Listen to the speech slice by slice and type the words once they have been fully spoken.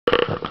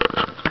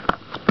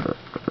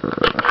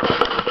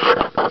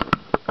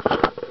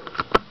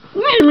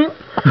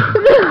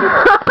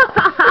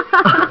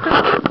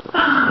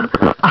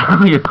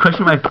Oh, you're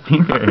crushing my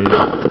fingers.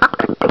 Look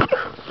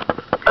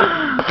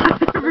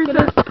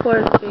at his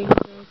poor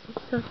fingers. He's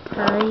so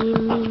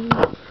tiny.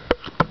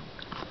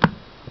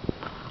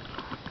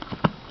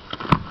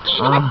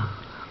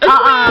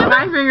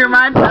 My finger,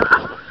 my toe.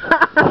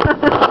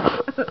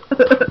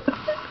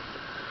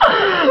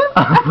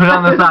 Put it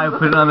on the side,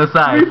 put it on the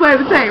side. Replay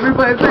the tape,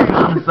 replay the tape. Put it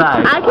on the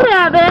side. I can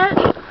have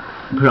it.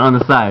 Put it on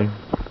the side.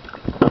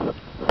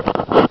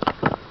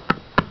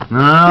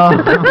 No.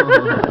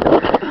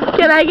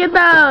 Can I get those?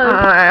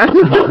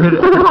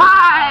 Why?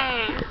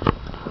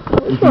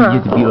 You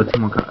get to beat out 2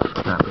 more cards.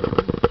 Crap.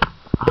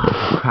 Oh,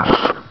 crap.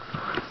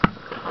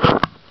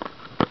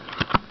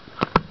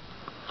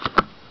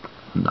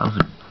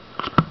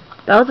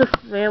 That was a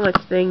sandwich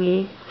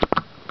thingy.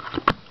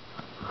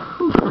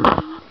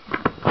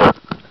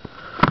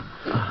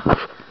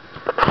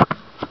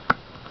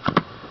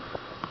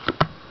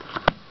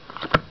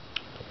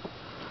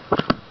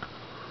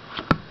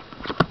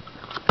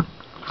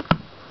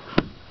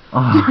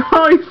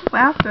 Oh, he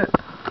slapped it.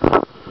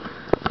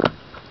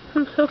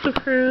 I'm so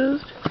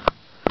confused.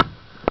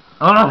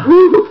 Oh.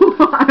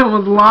 I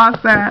almost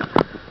lost that.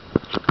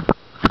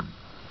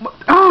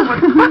 Oh,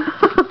 what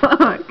the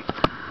fuck?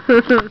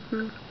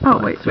 Oh,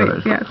 wait.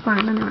 Yeah, it's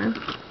fine, anyway.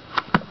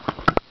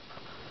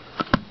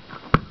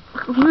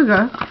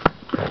 Ooga.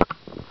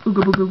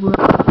 Ooga booga booga.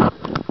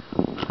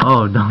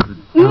 Oh, no.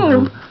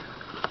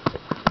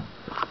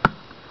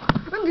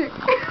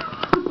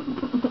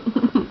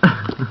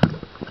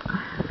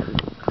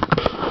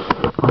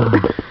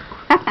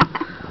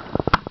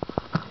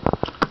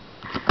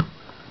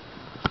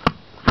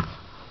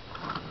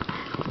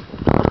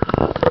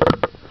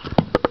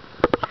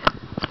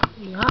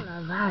 Y'all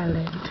are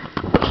violent.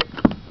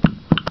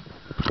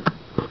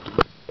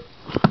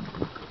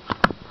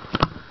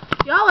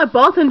 Y'all are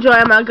both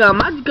enjoying my gum.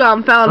 My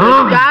gum fell on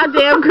the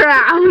goddamn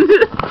ground.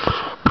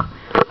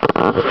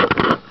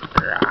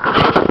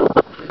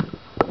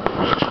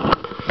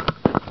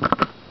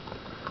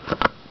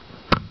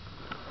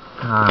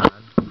 God.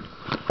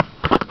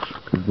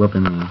 He's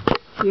whooping me.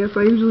 Yes,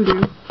 I usually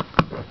do.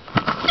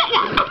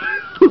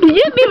 You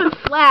didn't even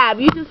slap.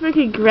 You just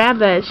freaking grab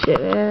that shit,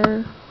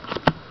 man.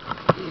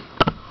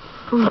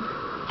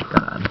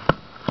 God.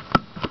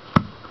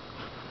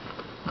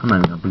 I'm not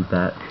even gonna beat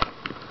that.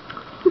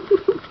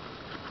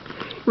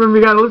 Remember,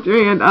 you gotta lift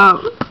your hand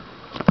up.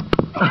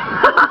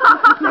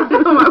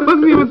 I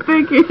wasn't even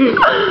thinking.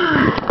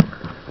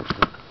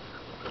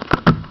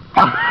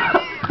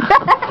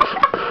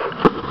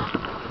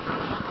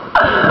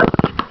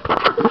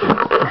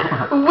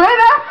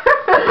 Winner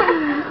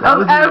of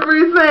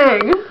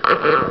everything.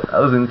 That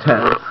was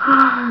intense.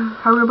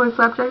 How are we gonna play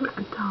Slapjack?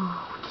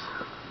 Don't.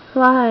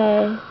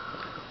 Why?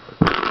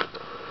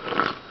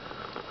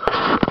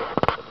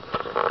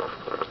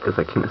 Because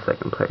I came in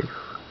 2nd place.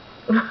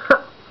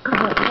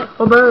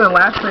 Well, better than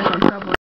last place on Trouble.